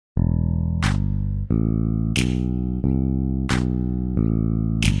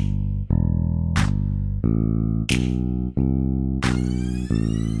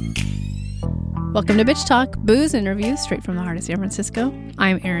Welcome to Bitch Talk, booze interviews straight from the heart of San Francisco.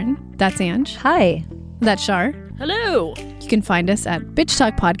 I'm Erin. That's Ange. Hi. That's Shar. Hello. You can find us at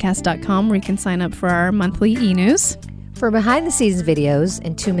bitchtalkpodcast.com where you can sign up for our monthly e-news. For behind-the-scenes videos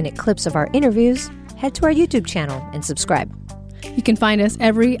and 2-minute clips of our interviews, head to our YouTube channel and subscribe. You can find us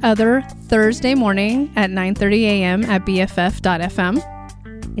every other Thursday morning at 9:30 a.m. at BFF.fm.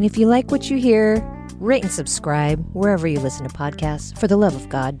 And if you like what you hear, rate and subscribe wherever you listen to podcasts. For the love of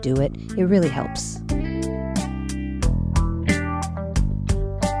God, do it. It really helps.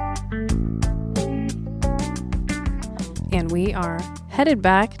 And we are headed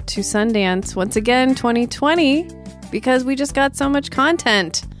back to Sundance once again 2020 because we just got so much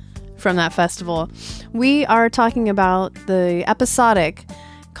content from that festival. We are talking about the episodic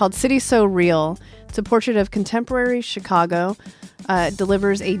called City So Real. It's a portrait of contemporary Chicago. It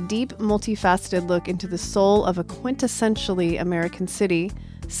delivers a deep, multifaceted look into the soul of a quintessentially American city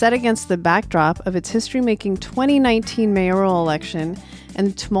set against the backdrop of its history-making 2019 mayoral election and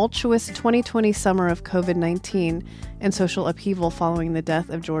the tumultuous 2020 summer of COVID-19 and social upheaval following the death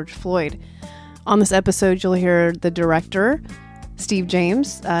of George Floyd. On this episode, you'll hear the director, Steve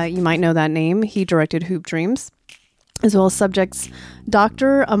James. You might know that name. He directed Hoop Dreams, as well as subjects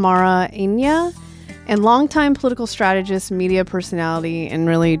Dr. Amara Enya, and longtime political strategist, media personality, and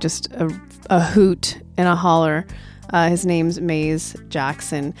really just a hoot and a holler. His name's Maze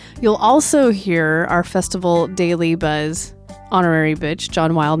Jackson. You'll also hear our festival daily buzz honorary bitch,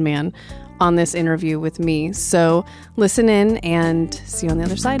 John Wildman, on this interview with me. So listen in and see you on the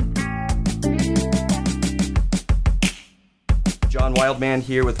other side. John Wildman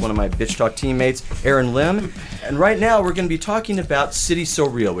here with one of my Bitch Talk teammates, Erin Lim. And right now we're going to be talking about City So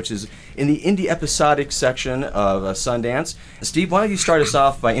Real, which is in the indie episodic section of Sundance. Steve, why don't you start us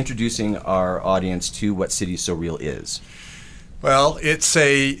off by introducing our audience to what City So Real is? Well, it's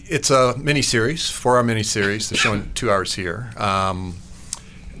a mini-series, 4-hour mini-series that's shown 2 hours here,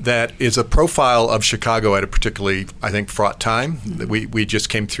 that is a profile of Chicago at a particularly, I think, fraught time. Mm-hmm. We just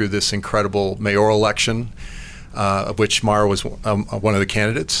came through this incredible mayoral election, of which Mara was one of the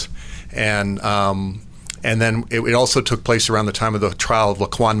candidates. And then it also took place around the time of the trial of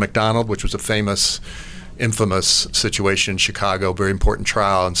Laquan McDonald, which was a infamous situation in Chicago, very important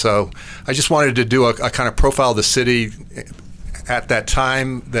trial. And so I just wanted to do a kind of profile of the city at that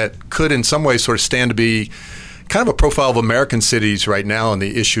time that could in some ways sort of stand to be kind of a profile of American cities right now and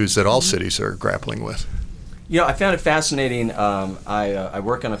the issues that all cities are grappling with. You know, I found it fascinating. I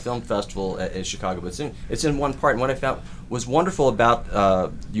work on a film festival in Chicago, but it's in one part. And what I found was wonderful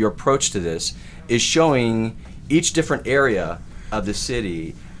about your approach to this is showing each different area of the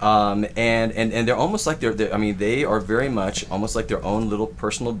city, and they're almost like they are very much almost like their own little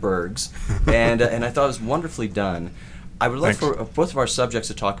personal burgs, and I thought it was wonderfully done. I would love for both of our subjects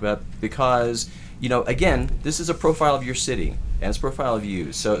to talk about, because, you know, again, this is a profile of your city and it's a profile of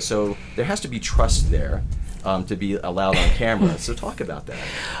you, so there has to be trust there. To be allowed on camera. So talk about that.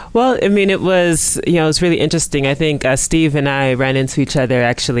 Well, I mean, it was really interesting. I think Steve and I ran into each other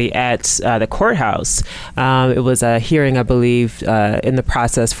actually at the courthouse. It was a hearing, I believe, in the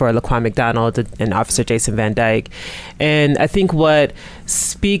process for Laquan McDonald and Officer Jason Van Dyke. And I think what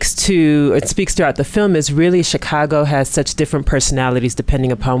speaks throughout the film is really Chicago has such different personalities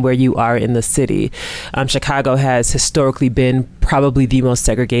depending upon where you are in the city. Chicago has historically been probably the most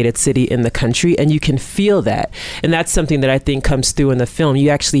segregated city in the country, and you can feel that. And that's something that I think comes through in the film. You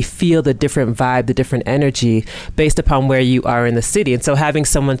actually feel the different vibe, the different energy based upon where you are in the city. And so having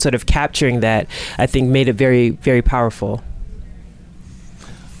someone sort of capturing that, I think, made it very, very powerful.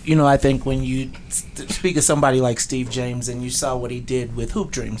 You know, I think when you speak of somebody like Steve James and you saw what he did with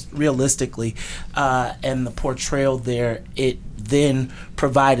Hoop Dreams, realistically, and the portrayal there, it then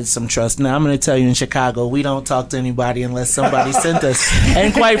provided some trust. Now, I'm going to tell you, in Chicago, we don't talk to anybody unless somebody sent us.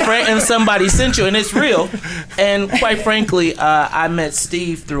 And and somebody sent you, and it's real. And quite frankly, I met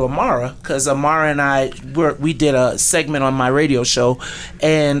Steve through Amara, because Amara and we did a segment on my radio show,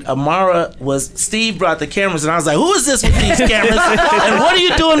 and Steve brought the cameras, and I was like, who is this with these cameras? And what are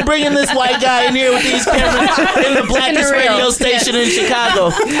you doing bringing this white guy in here with these cameras in the blackest radio station in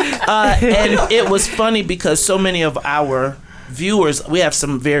Chicago? And it was funny because so many of our viewers, we have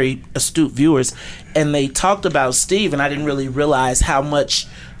some very astute viewers, and they talked about Steve, and I didn't really realize how much.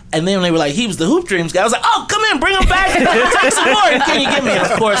 And then they were like, he was the Hoop Dreams guy. I was like, oh, come in, bring him back. Take some more. Can you give me? And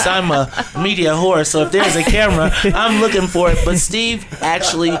of course, I'm a media whore, so if there's a camera, I'm looking for it. But Steve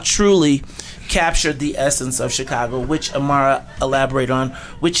actually truly captured the essence of Chicago, which Amara elaborated on,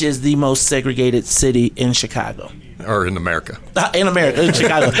 which is the most segregated city in Chicago. Or in America. In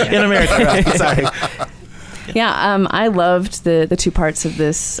Chicago. In America, right. Sorry. Yeah, I loved the two parts of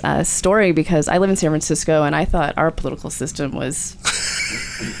this story because I live in San Francisco and I thought our political system was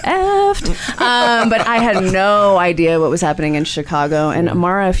effed. But I had no idea what was happening in Chicago. And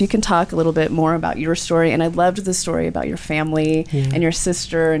Amara, if you can talk a little bit more about your story. And I loved the story about your family and your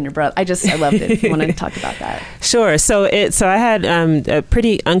sister and your brother. I loved it. If you want to talk about that. Sure. So I had a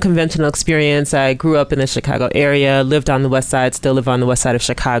pretty unconventional experience. I grew up in the Chicago area, lived on the west side, still live on the west side of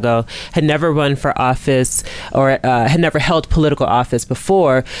Chicago, had never run for office or had never held political office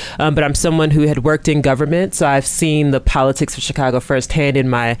before. But I'm someone who had worked in government. So I've seen the politics of Chicago firsthand in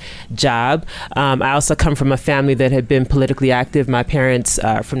my job. I also come from a family that had been politically active. My parents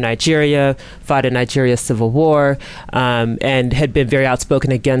are from Nigeria, fought in Nigeria's civil war, and had been very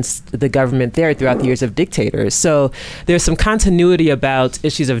outspoken against the government there throughout the years of dictators. So there's some continuity about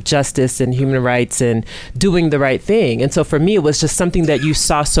issues of justice and human rights and doing the right thing. And so for me, it was just something that you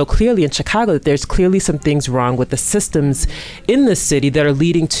saw so clearly in Chicago, that there's clearly some things wrong with the systems in the city that are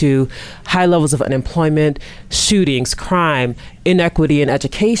leading to high levels of unemployment, shootings, crime, inequity in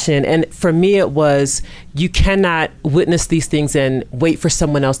education. And for me, it was, you cannot witness these things and wait for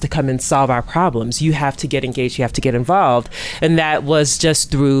someone else to come and solve our problems. You have to get engaged, you have to get involved. And that was just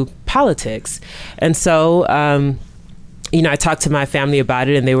through politics. And so, I talked to my family about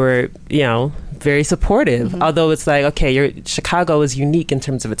it and they were, very supportive. Mm-hmm. Although it's like, okay, Chicago is unique in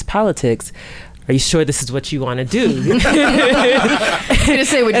terms of its politics. Are you sure this is what you want to do? You just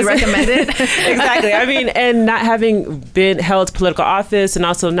say, would you recommend it? Exactly. I mean, and not having held political office and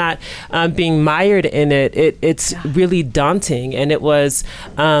also not being mired in it, it's really daunting. And it was,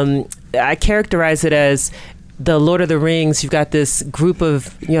 I characterize it as the Lord of the Rings. You've got this group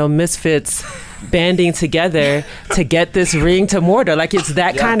of, misfits banding together to get this ring to Mordor. Like, it's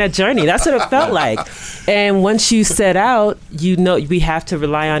that kind of journey. That's what it felt like. And once you set out, we have to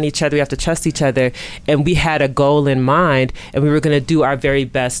rely on each other. We have to trust each other. And we had a goal in mind, and we were going to do our very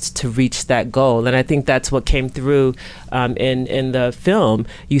best to reach that goal. And I think that's what came through in the film.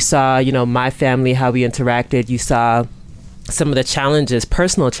 You saw, my family, how we interacted. You saw some of the challenges,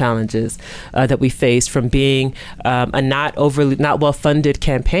 personal challenges that we faced from being a not well-funded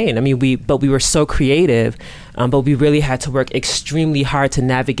campaign. I mean, we were so creative, but we really had to work extremely hard to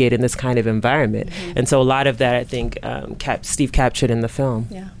navigate in this kind of environment. Mm-hmm. And so a lot of that, I think, Steve captured in the film.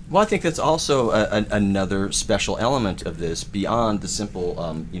 Yeah. Well, I think that's also another special element of this, beyond the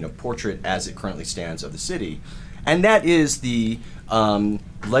simple, portrait as it currently stands of the city, and that is the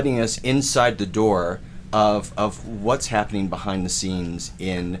letting us inside the door of what's happening behind the scenes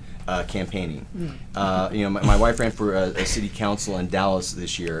in campaigning. My wife ran for a city council in Dallas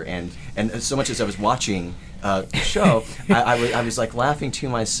this year, and so much as I was watching the show, I was like laughing to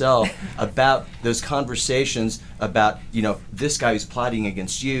myself about those conversations about this guy who's plotting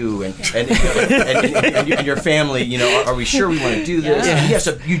against you and your family. Are we sure we want to do this? Yeah. Yes,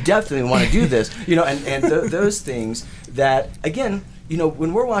 you definitely want to do this. Those things that, again,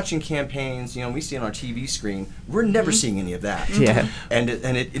 when we're watching campaigns, we see on our TV screen, we're never seeing any of that. Yeah. And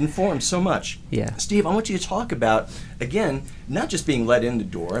it informs so much. Yeah. Steve, I want you to talk about, again, not just being let in the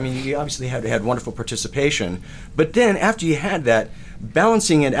door. I mean, you obviously had wonderful participation, but then after you had that,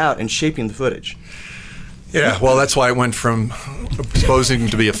 balancing it out and shaping the footage. Yeah, well, that's why I went from supposing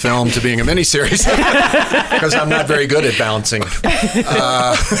to be a film to being a miniseries, because I'm not very good at balancing.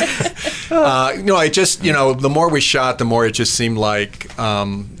 The more we shot, the more it just seemed like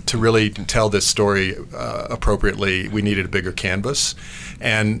to really tell this story appropriately, we needed a bigger canvas.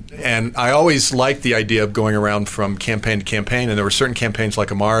 And I always liked the idea of going around from campaign to campaign, and there were certain campaigns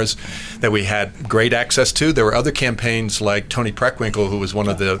like Amara's that we had great access to. There were other campaigns like Toni Preckwinkle, who was one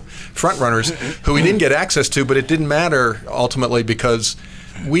of the front runners, who we didn't get access to, but it didn't matter ultimately because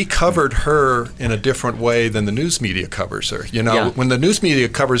we covered her in a different way than the news media covers her. When the news media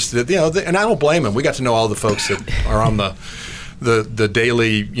covers, and I don't blame them. We got to know all the folks that are on the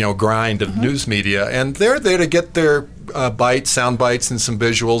daily grind of news media, and they're there to get their sound bites and some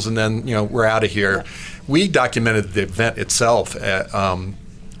visuals, and then we're out of here. Yeah. We documented the event itself,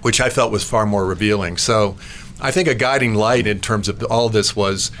 which I felt was far more revealing. So I think a guiding light in terms of all this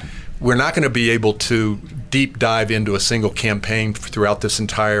was, we're not going to be able to deep dive into a single campaign throughout this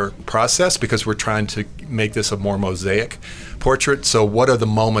entire process because we're trying to make this a more mosaic portrait. So what are the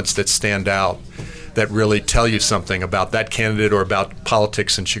moments that stand out that really tell you something about that candidate or about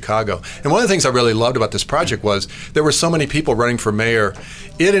politics in Chicago. And one of the things I really loved about this project was there were so many people running for mayor.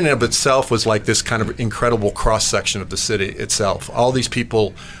 It in and of itself was like this kind of incredible cross-section of the city itself. All these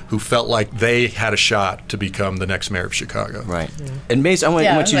people who felt like they had a shot to become the next mayor of Chicago. Right. And Maze, I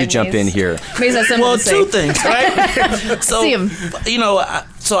want you to jump in here. Maze has something Well, to say. two things, right? So, See 'em.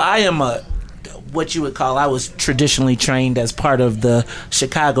 So I am what you would call, I was traditionally trained as part of the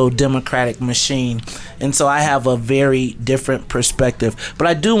Chicago Democratic machine. And so I have a very different perspective. But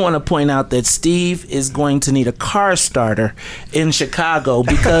I do want to point out that Steve is going to need a car starter in Chicago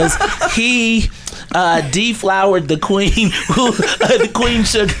because he deflowered the queen, the Queen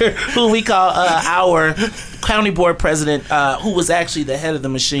Sugar, who we call our county board president, who was actually the head of the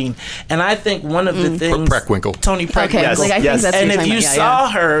machine. And I think one of the things... Preckwinkle. Tony Preckwinkle. Okay, I think that's what And you're if talking you about. saw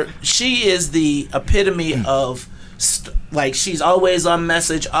her, she is the epitome of like, she's always on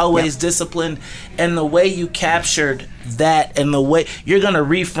message, always disciplined, and the way you captured that, and the way you're going to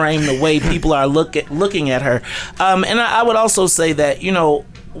reframe the way people are looking at her. And I would also say that,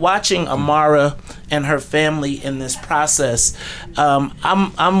 watching Amara and her family in this process,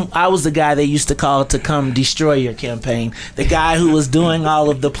 I was the guy they used to call to come destroy your campaign, the guy who was doing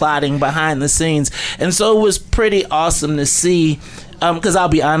all of the plotting behind the scenes. And so it was pretty awesome to see, because I'll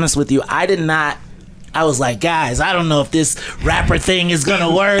be honest with you, I was like, guys, I don't know if this rapper thing is going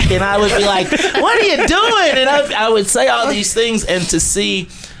to work. And I would be like, what are you doing? And I would say all these things. And to see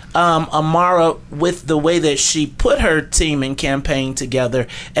Amara with the way that she put her team and campaign together,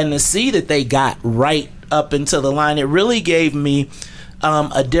 and to see that they got right up into the line, it really gave me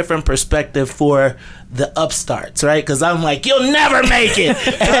a different perspective for the upstarts, right? Because I'm like, you'll never make it.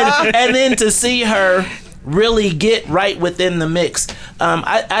 and then to see her really get right within the mix.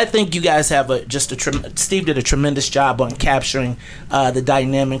 I think you guys have Steve did a tremendous job on capturing the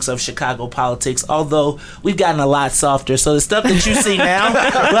dynamics of Chicago politics, although we've gotten a lot softer. So the stuff that you see now,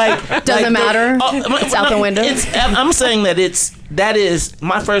 Doesn't matter. It's out the window. I'm saying that is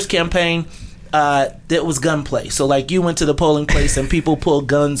my first campaign. That was gunplay. So like, you went to the polling place and people pulled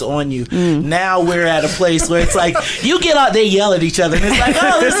guns on you. Now we're at a place where it's like, you get out, they yell at each other, and it's like,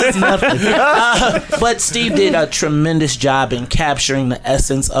 oh, this is nothing. But Steve did a tremendous job in capturing the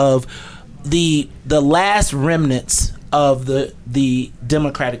essence of the last remnants of the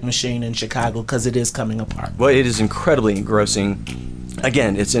Democratic machine in Chicago, because it is coming apart. Well, it is incredibly engrossing.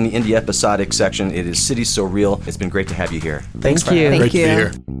 Again, it's in the indie episodic section. It is City So Real. It's been great to have you here. Thanks for you. having me. Great to be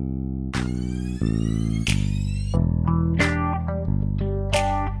here.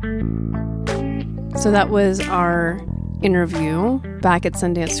 So that was our interview back at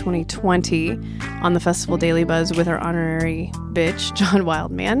Sundance 2020 on the Festival Daily Buzz with our honorary bitch, John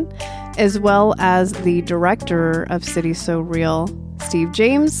Wildman, as well as the director of City So Real, Steve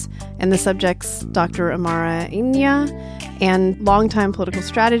James, and the subjects, Dr. Amara Inya, and longtime political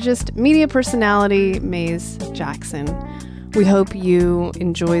strategist, media personality, Maze Jackson. We hope you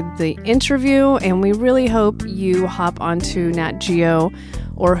enjoyed the interview, and we really hope you hop onto Nat Geo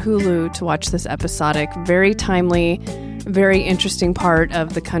or Hulu to watch this episodic, very timely, very interesting part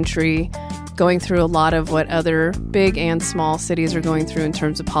of the country, going through a lot of what other big and small cities are going through in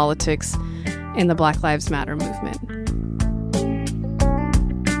terms of politics and the Black Lives Matter movement.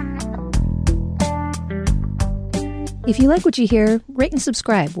 If you like what you hear, rate and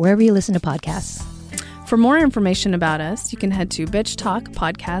subscribe wherever you listen to podcasts. For more information about us, you can head to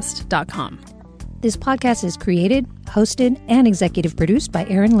bitchtalkpodcast.com. This podcast is created, hosted, and executive produced by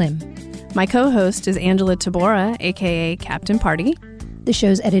Aaron Lim. My co-host is Angela Tabora, aka Captain Party. The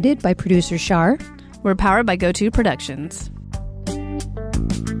show's edited by producer Shar. We're powered by GoTo Productions.